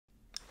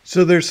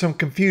So there's some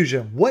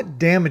confusion. What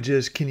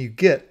damages can you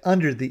get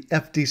under the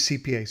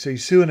FDCPA? So you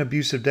sue an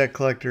abusive debt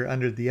collector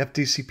under the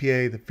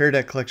FDCPA, the Fair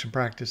Debt Collection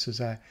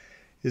Practices Act.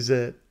 Is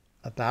it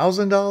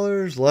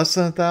 $1,000, less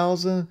than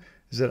 $1,000?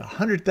 Is it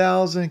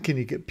 $100,000? Can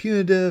you get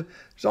punitive?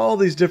 There's all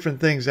these different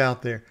things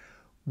out there.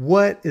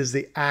 What is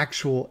the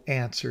actual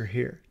answer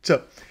here?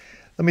 So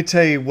let me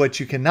tell you what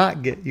you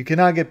cannot get. You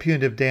cannot get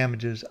punitive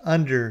damages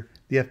under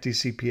the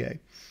FDCPA.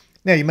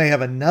 Now, you may have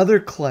another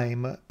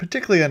claim,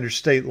 particularly under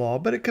state law,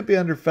 but it could be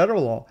under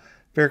federal law.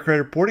 Fair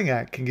Credit Reporting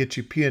Act can get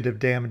you punitive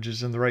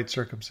damages in the right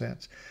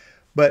circumstance.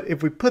 But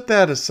if we put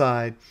that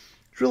aside,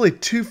 there's really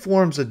two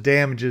forms of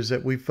damages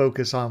that we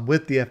focus on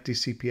with the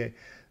FDCPA.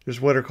 There's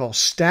what are called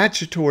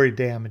statutory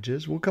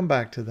damages. We'll come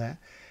back to that.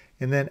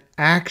 And then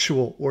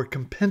actual or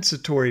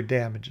compensatory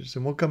damages.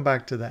 And we'll come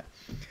back to that.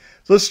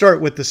 So let's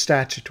start with the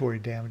statutory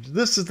damages.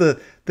 This is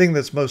the thing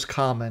that's most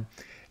common.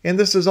 And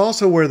this is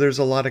also where there's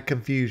a lot of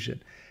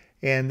confusion.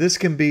 And this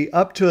can be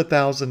up to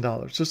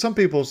 $1,000. So some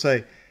people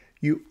say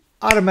you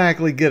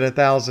automatically get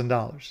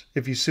 $1,000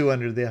 if you sue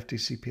under the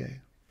FDCPA.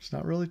 It's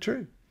not really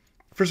true.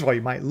 First of all,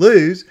 you might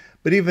lose,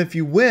 but even if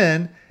you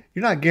win,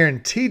 you're not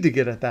guaranteed to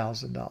get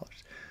 $1,000.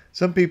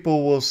 Some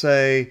people will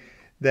say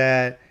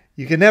that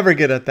you can never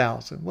get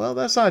 $1,000. Well,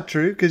 that's not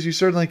true because you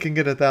certainly can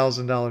get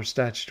 $1,000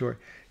 statutory.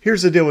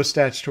 Here's the deal with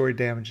statutory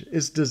damage.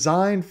 It's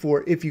designed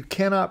for if you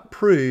cannot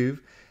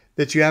prove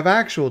that you have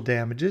actual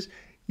damages,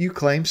 you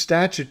claim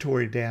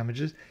statutory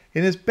damages.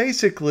 And it's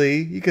basically,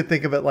 you could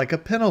think of it like a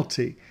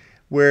penalty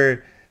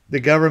where the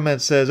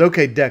government says,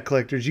 okay, debt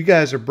collectors, you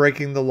guys are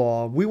breaking the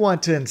law. We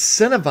want to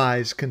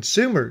incentivize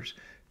consumers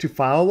to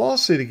file a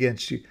lawsuit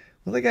against you.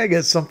 Well, they got to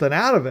get something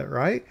out of it,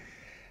 right?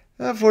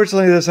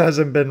 Unfortunately, this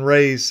hasn't been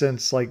raised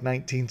since like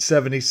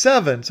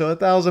 1977. So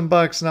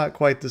 $1,000, not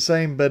quite the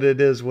same, but it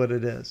is what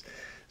it is.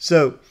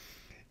 So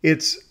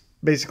it's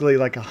basically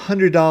like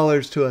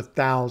 $100 to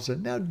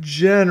 $1,000. Now,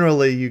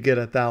 generally you get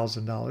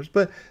 $1,000,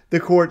 but the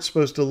court's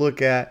supposed to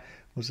look at,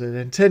 was it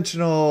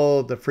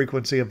intentional, the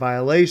frequency of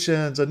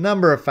violations, a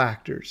number of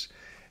factors.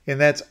 And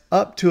that's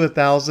up to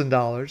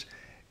 $1,000.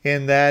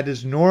 And that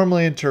is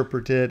normally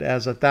interpreted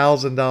as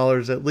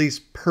 $1,000 at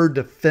least per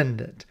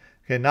defendant.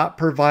 Okay, not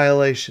per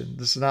violation.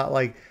 This is not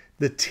like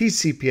the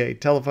TCPA,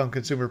 Telephone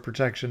Consumer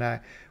Protection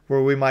Act,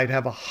 where we might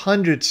have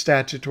 100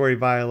 statutory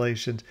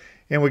violations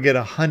and we get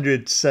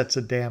 100 sets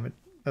of damage.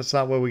 That's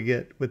not what we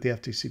get with the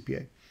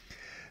FDCPA.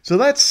 So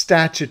that's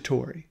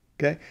statutory.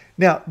 Okay.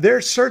 Now,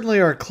 there certainly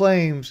are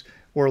claims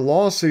or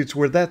lawsuits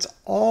where that's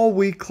all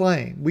we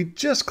claim. We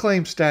just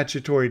claim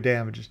statutory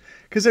damages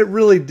because it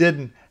really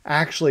didn't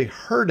actually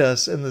hurt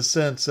us in the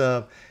sense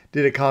of,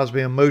 did it cause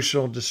me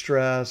emotional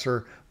distress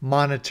or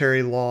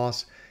monetary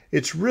loss?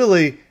 It's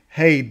really,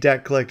 hey,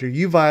 debt collector,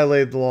 you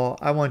violated the law.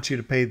 I want you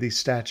to pay these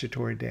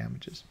statutory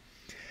damages.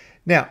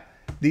 Now,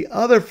 the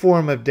other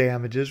form of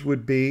damages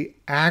would be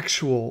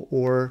actual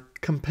or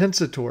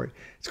compensatory.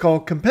 It's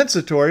called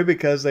compensatory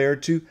because they are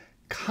to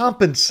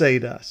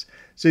compensate us.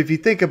 So if you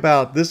think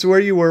about this is where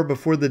you were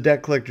before the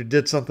debt collector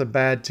did something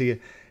bad to you,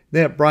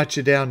 then it brought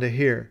you down to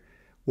here.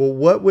 Well,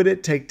 what would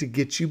it take to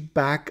get you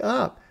back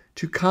up,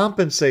 to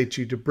compensate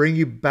you, to bring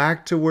you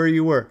back to where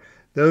you were?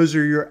 Those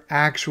are your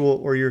actual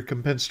or your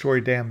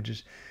compensatory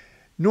damages.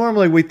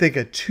 Normally, we think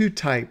of two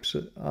types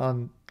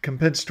on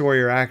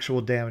compensatory or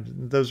actual damage.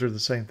 Those are the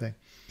same thing.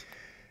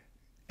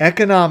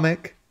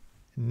 Economic,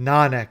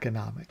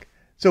 non-economic.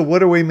 So what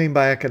do we mean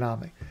by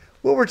economic?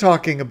 Well, we're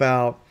talking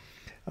about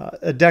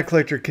a debt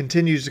collector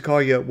continues to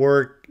call you at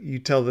work. You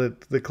tell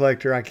the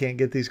collector, I can't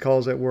get these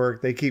calls at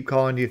work. They keep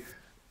calling you.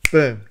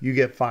 Boom, you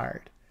get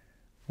fired.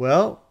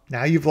 Well,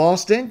 now you've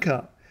lost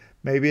income.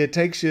 Maybe it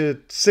takes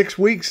you 6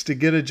 weeks to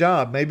get a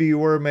job. Maybe you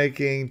were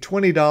making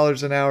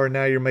 $20 an hour.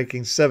 Now you're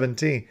making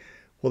 $17.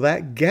 Well,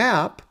 that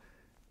gap,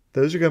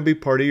 those are going to be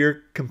part of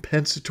your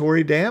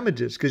compensatory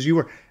damages because you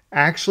were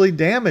actually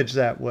damaged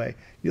that way.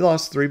 You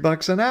lost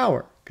 $3 an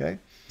hour. Okay.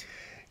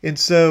 And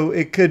so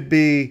it could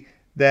be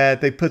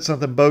that they put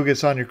something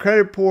bogus on your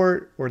credit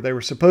report, or they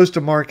were supposed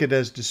to mark it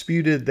as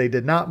disputed. They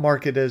did not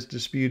mark it as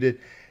disputed.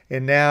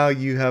 And now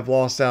you have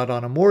lost out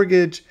on a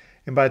mortgage.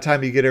 And by the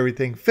time you get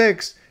everything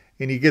fixed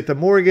and you get the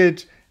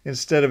mortgage,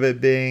 instead of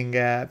it being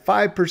at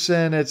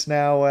 5%, it's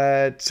now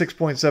at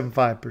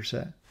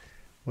 6.75%.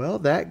 Well,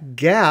 that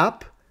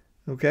gap,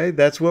 okay,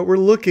 that's what we're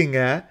looking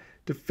at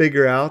to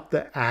figure out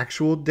the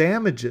actual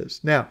damages.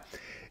 Now,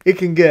 it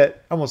can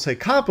get, I won't say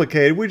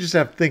complicated. We just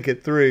have to think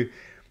it through.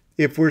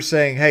 If we're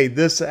saying, hey,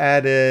 this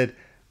added,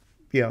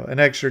 an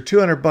extra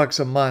 $200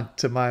 a month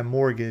to my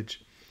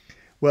mortgage.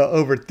 Well,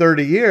 over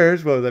 30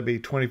 years, what would that be?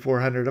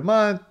 $2,400 a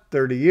month,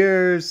 30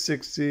 years,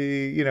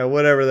 60,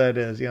 whatever that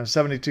is,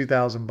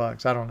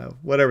 $72,000. I don't know,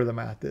 whatever the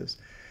math is.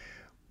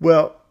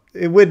 Well,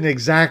 it wouldn't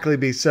exactly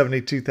be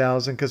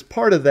 72,000 because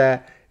part of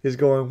that is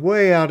going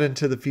way out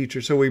into the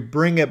future. So we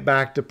bring it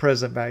back to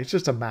present value. It's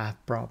just a math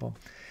problem.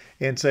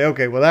 And say,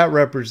 okay, well, that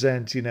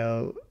represents,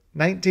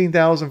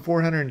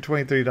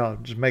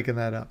 $19,423, just making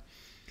that up.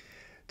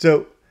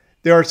 So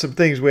there are some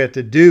things we have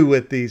to do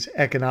with these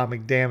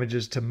economic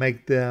damages to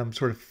make them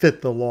sort of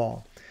fit the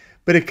law.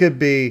 But it could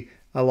be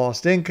I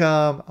lost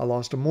income, I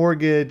lost a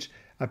mortgage,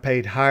 I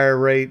paid higher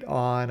rate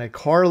on a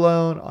car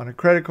loan, on a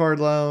credit card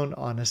loan,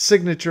 on a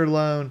signature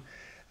loan.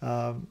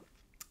 Um,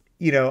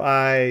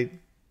 because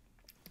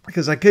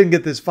I couldn't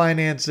get this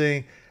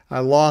financing, I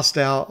lost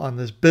out on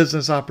this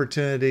business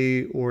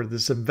opportunity or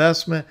this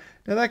investment.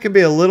 Now, that can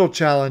be a little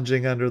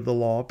challenging under the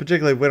law,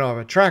 particularly if we don't have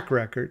a track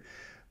record.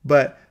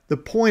 But the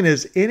point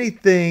is,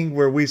 anything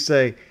where we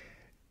say,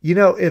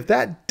 if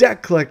that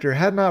debt collector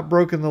had not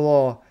broken the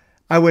law,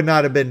 I would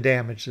not have been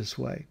damaged this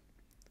way.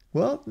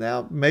 Well,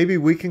 now maybe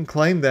we can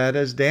claim that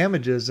as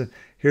damages. And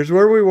here's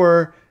where we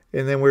were,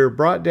 and then we were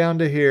brought down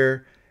to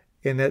here.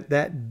 And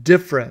that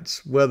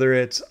difference, whether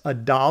it's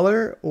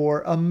 $1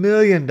 or $1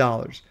 million,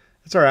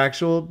 that's our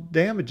actual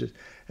damages. It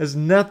has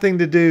nothing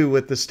to do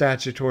with the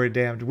statutory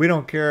damage. We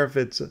don't care if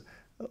it's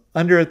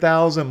under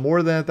 1,000,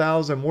 more than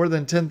 1,000, more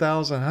than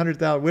 10,000,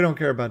 100,000. We don't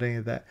care about any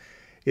of that.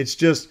 It's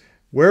just,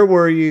 where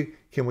were you?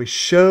 Can we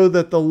show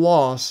that the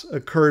loss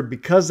occurred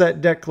because that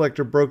debt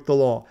collector broke the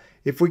law?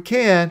 If we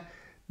can,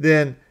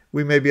 then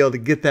we may be able to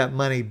get that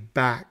money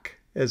back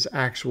as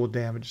actual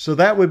damage. So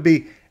that would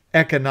be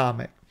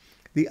economic.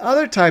 The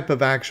other type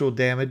of actual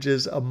damage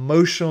is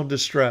emotional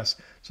distress,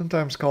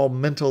 sometimes called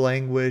mental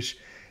anguish.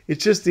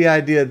 It's just the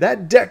idea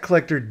that debt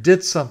collector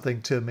did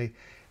something to me,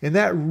 and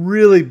that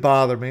really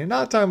bothered me. I'm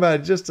not talking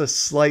about just a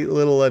slight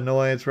little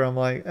annoyance where I'm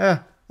like,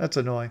 that's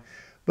annoying.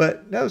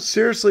 But no,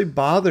 seriously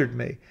bothered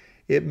me.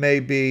 It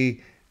may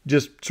be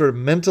just sort of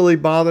mentally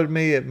bothered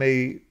me. It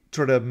may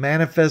sort of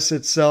manifest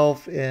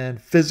itself in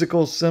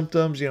physical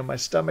symptoms. My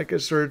stomach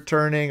is sort of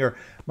turning, or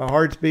my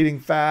heart's beating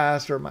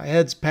fast, or my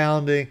head's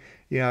pounding.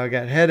 I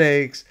got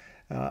headaches.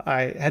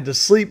 I had to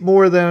sleep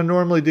more than I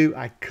normally do.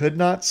 I could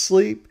not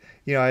sleep.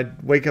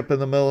 I'd wake up in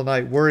the middle of the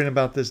night worrying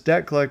about this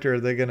debt collector. Are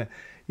they going to,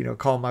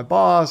 call my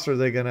boss? Are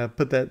they going to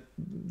put that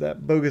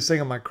bogus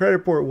thing on my credit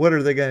report? What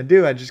are they going to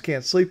do? I just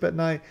can't sleep at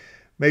night.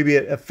 Maybe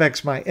it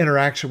affects my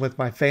interaction with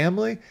my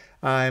family.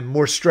 I'm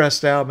more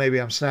stressed out.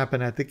 Maybe I'm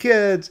snapping at the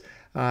kids.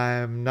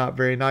 I'm not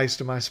very nice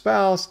to my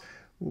spouse.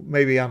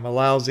 Maybe I'm a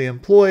lousy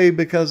employee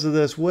because of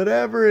this.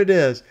 Whatever it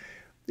is,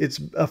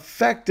 it's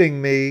affecting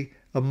me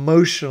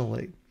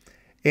emotionally.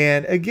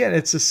 And again,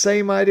 it's the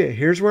same idea.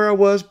 Here's where I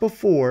was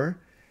before,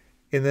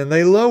 and then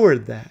they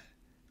lowered that.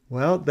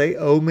 Well, they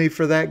owe me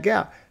for that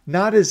gap.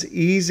 Not as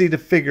easy to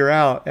figure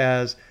out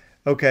as,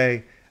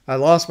 okay, I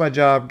lost my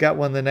job, got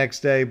one the next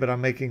day, but I'm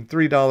making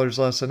 $3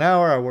 less an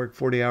hour. I work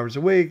 40 hours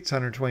a week. It's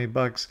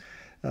 $120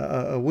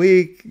 a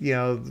week,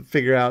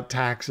 figure out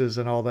taxes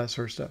and all that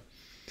sort of stuff.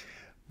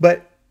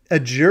 But a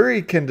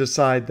jury can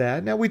decide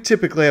that. Now, we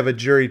typically have a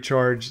jury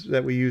charge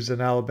that we use in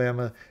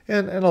Alabama,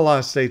 and a lot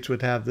of states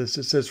would have this.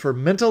 It says, for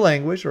mental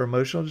anguish or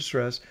emotional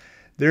distress,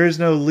 there is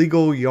no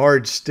legal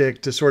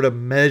yardstick to sort of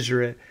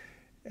measure it.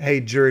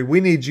 Hey, jury,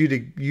 we need you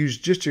to use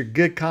just your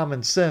good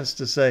common sense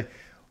to say,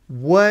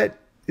 what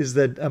is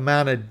the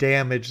amount of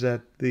damage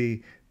that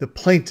the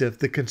plaintiff,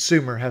 the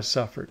consumer, has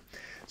suffered?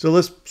 So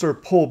let's sort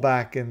of pull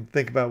back and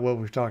think about what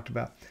we've talked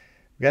about.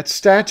 We got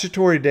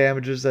statutory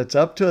damages, that's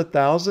up to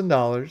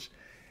 $1,000.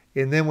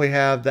 And then we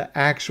have the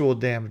actual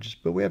damages.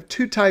 But we have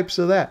two types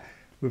of that.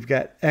 We've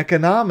got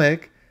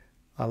economic.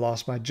 I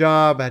lost my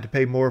job. I had to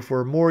pay more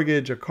for a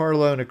mortgage, a car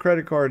loan, a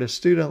credit card, a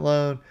student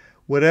loan,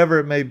 whatever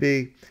it may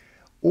be.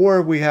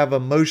 Or we have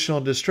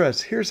emotional distress.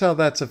 Here's how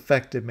that's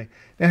affected me.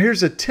 Now,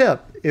 here's a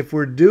tip. If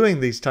we're doing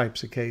these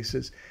types of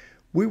cases,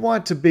 we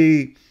want to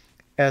be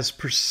as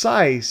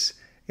precise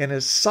and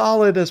as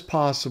solid as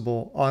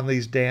possible on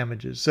these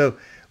damages. So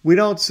we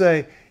don't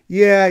say,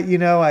 yeah,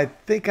 I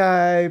think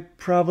I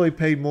probably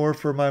paid more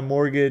for my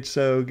mortgage,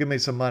 so give me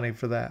some money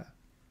for that.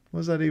 What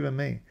does that even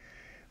mean?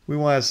 We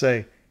want to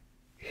say,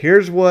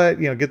 here's what,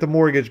 get the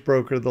mortgage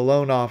broker, the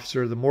loan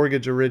officer, the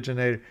mortgage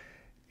originator.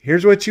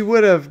 Here's what you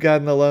would have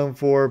gotten the loan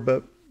for,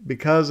 but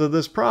because of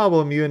this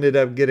problem, you ended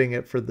up getting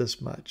it for this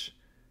much.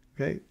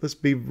 Okay, let's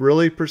be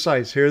really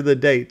precise. Here are the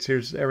dates.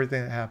 Here's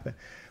everything that happened.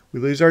 We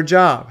lose our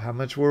job. How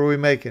much were we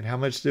making? How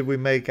much did we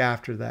make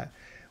after that?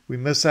 We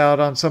miss out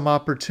on some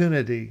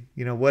opportunity.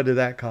 What did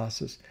that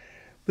cost us?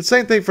 But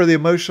same thing for the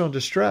emotional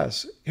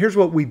distress. Here's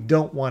what we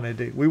don't want to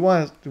do.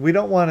 We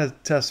don't want to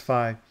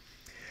testify.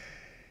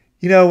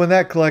 When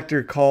that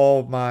collector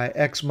called my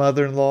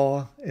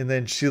ex-mother-in-law and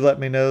then she let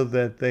me know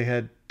that they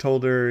had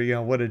told her,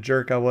 what a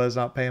jerk I was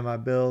not paying my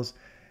bills.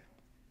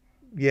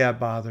 Yeah, it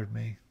bothered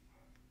me.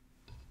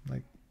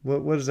 Like,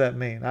 what does that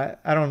mean?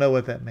 I don't know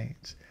what that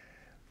means.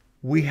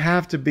 We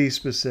have to be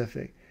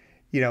specific.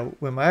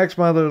 When my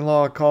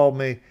ex-mother-in-law called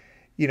me,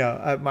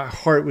 my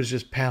heart was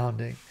just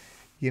pounding.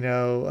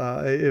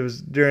 It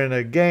was during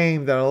a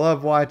game that I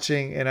love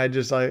watching, and I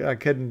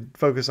couldn't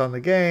focus on the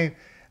game.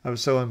 I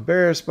was so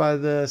embarrassed by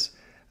this.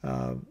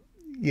 I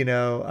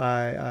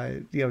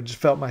just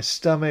felt my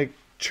stomach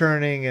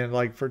churning, and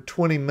like for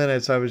 20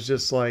 minutes, I was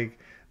just like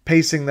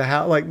pacing the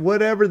house, like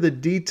whatever the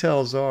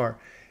details are.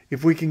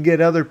 If we can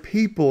get other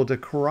people to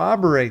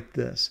corroborate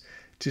this,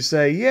 to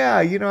say, yeah,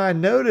 I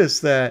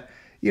noticed that,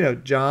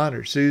 John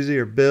or Susie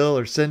or Bill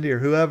or Cindy or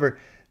whoever,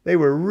 they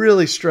were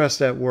really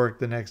stressed at work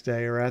the next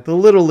day or at the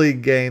Little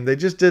League game. They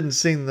just didn't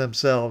seem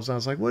themselves. I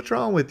was like, what's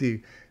wrong with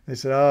you? They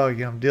said, oh,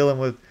 I'm dealing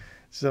with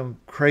some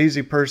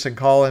crazy person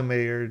calling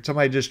me, or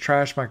somebody just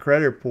trashed my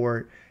credit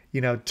report,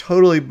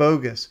 totally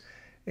bogus.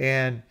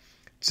 And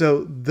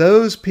so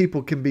those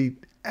people can be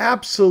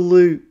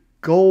absolute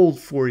gold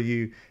for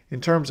you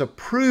in terms of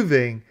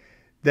proving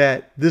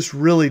that this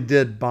really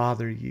did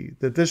bother you,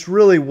 that this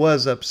really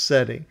was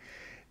upsetting.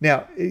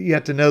 Now, you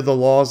have to know the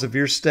laws of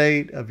your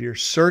state, of your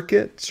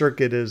circuit.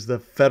 Circuit is the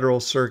federal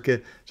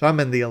circuit. So I'm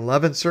in the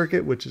 11th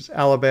circuit, which is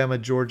Alabama,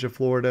 Georgia,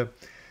 Florida.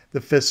 The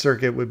 5th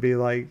circuit would be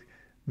like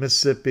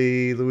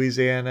Mississippi,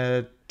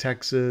 Louisiana,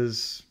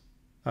 Texas,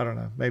 I don't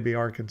know, maybe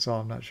Arkansas,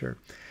 I'm not sure.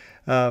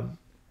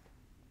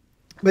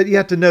 But you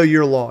have to know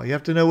your law. You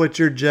have to know what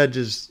your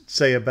judges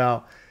say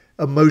about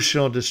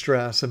emotional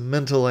distress and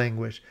mental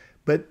anguish.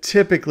 But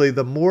typically,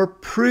 the more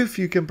proof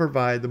you can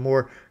provide, the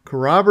more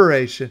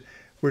corroboration,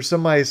 where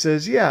somebody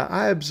says, yeah,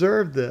 I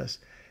observed this,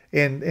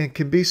 and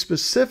can be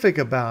specific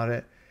about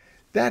it,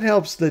 that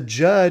helps the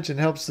judge and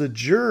helps the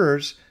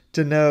jurors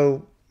to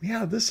know,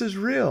 yeah, this is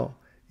real.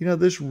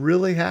 This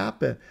really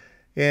happened.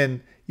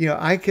 And,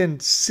 I can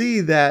see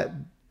that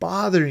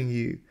bothering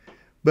you.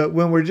 But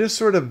when we're just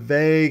sort of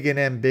vague and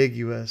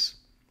ambiguous,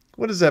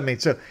 what does that mean?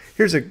 So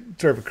here's a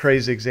sort of a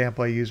crazy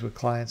example I use with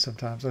clients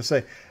sometimes. I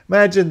say,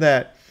 imagine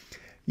that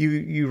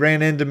you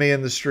ran into me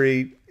in the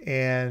street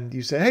and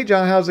you say, hey,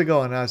 John, how's it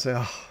going? And I say,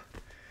 oh,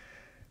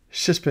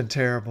 it's just been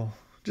terrible,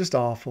 just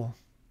awful.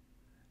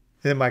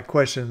 And then my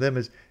question to them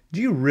is,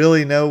 do you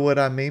really know what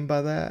I mean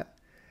by that?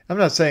 I'm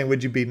not saying,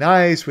 would you be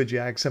nice? Would you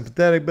act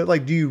sympathetic?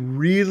 But do you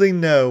really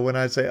know when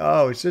I say,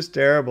 oh, it's just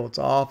terrible, it's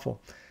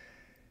awful?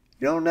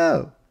 You don't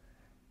know.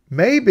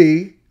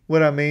 Maybe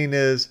what I mean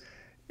is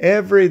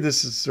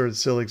this is sort of a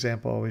silly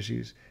example I always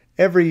use.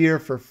 Every year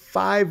for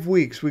 5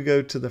 weeks, we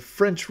go to the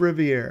French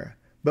Riviera.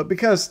 But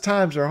because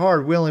times are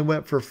hard, we only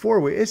went for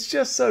 4 weeks. It's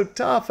just so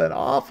tough and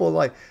awful.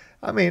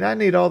 I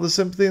need all the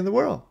sympathy in the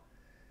world.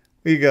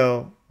 You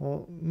go,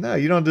 well, no,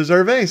 you don't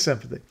deserve any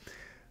sympathy.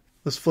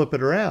 Let's flip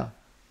it around.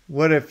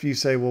 What if you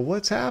say, well,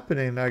 what's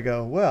happening? And I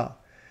go, well,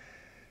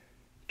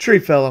 tree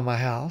fell in my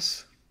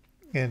house.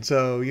 And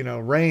so,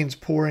 rain's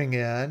pouring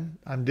in.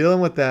 I'm dealing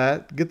with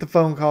that. Get the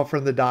phone call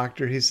from the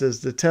doctor. He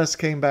says, the test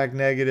came back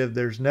negative.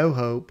 There's no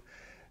hope.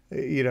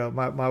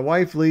 My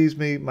wife leaves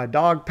me. My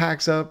dog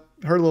packs up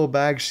her little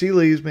bag. She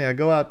leaves me. I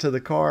go out to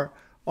the car.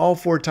 All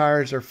 4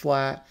 tires are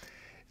flat.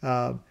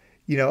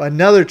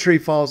 Another tree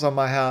falls on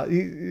my house.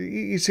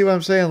 You see what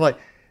I'm saying?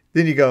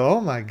 Then you go,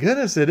 oh my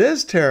goodness, it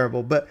is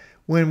terrible. But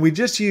when we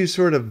just use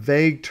sort of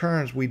vague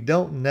terms, we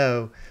don't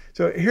know.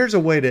 So here's a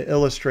way to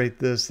illustrate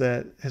this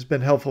that has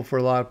been helpful for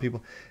a lot of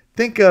people.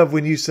 Think of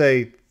when you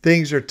say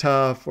things are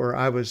tough, or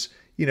I was,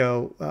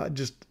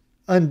 just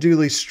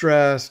unduly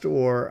stressed,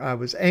 or I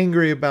was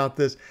angry about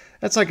this.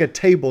 That's like a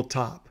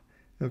tabletop,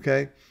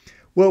 okay?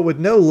 Well, with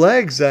no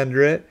legs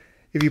under it,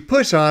 if you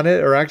push on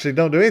it or actually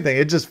don't do anything,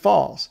 it just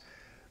falls.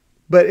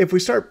 But if we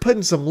start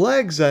putting some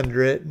legs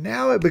under it,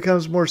 now it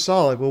becomes more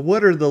solid. Well,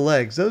 what are the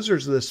legs? Those are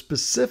the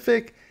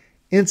specific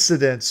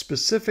incidents,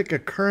 specific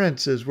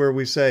occurrences where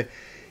we say,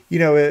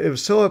 it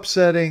was so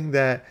upsetting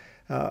that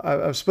I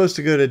was supposed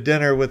to go to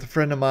dinner with a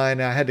friend of mine.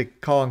 And I had to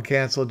call and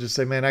cancel, just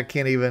say, man, I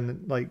can't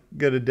even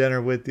go to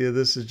dinner with you.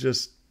 This is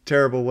just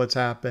terrible what's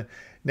happened.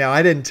 Now,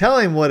 I didn't tell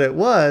him what it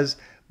was,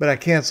 but I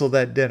canceled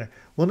that dinner.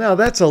 Well, now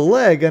that's a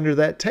leg under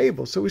that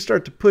table. So we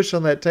start to push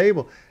on that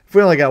table. If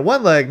we only got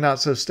one leg, not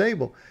so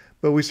stable.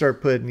 But we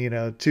start putting,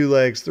 2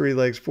 legs, 3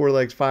 legs, 4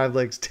 legs, 5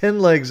 legs, 10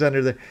 legs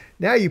under there.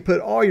 Now you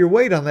put all your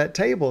weight on that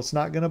table. It's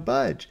not going to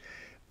budge.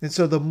 And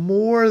so the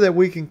more that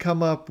we can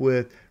come up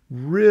with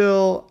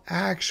real,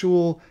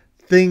 actual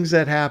things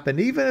that happen,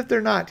 even if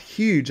they're not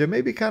huge, they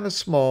may be kind of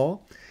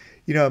small.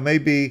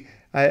 Maybe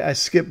I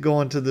skip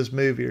going to this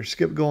movie or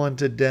skip going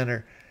to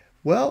dinner.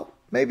 Well,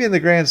 maybe in the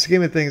grand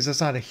scheme of things,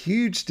 that's not a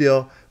huge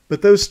deal,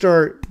 but those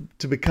start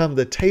to become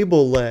the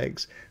table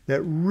legs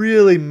that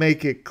really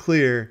make it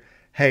clear,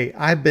 hey,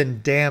 I've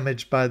been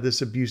damaged by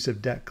this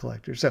abusive debt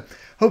collector. So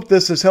hope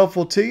this is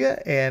helpful to you,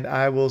 and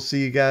I will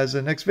see you guys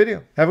in the next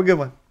video. Have a good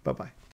one. Bye-bye.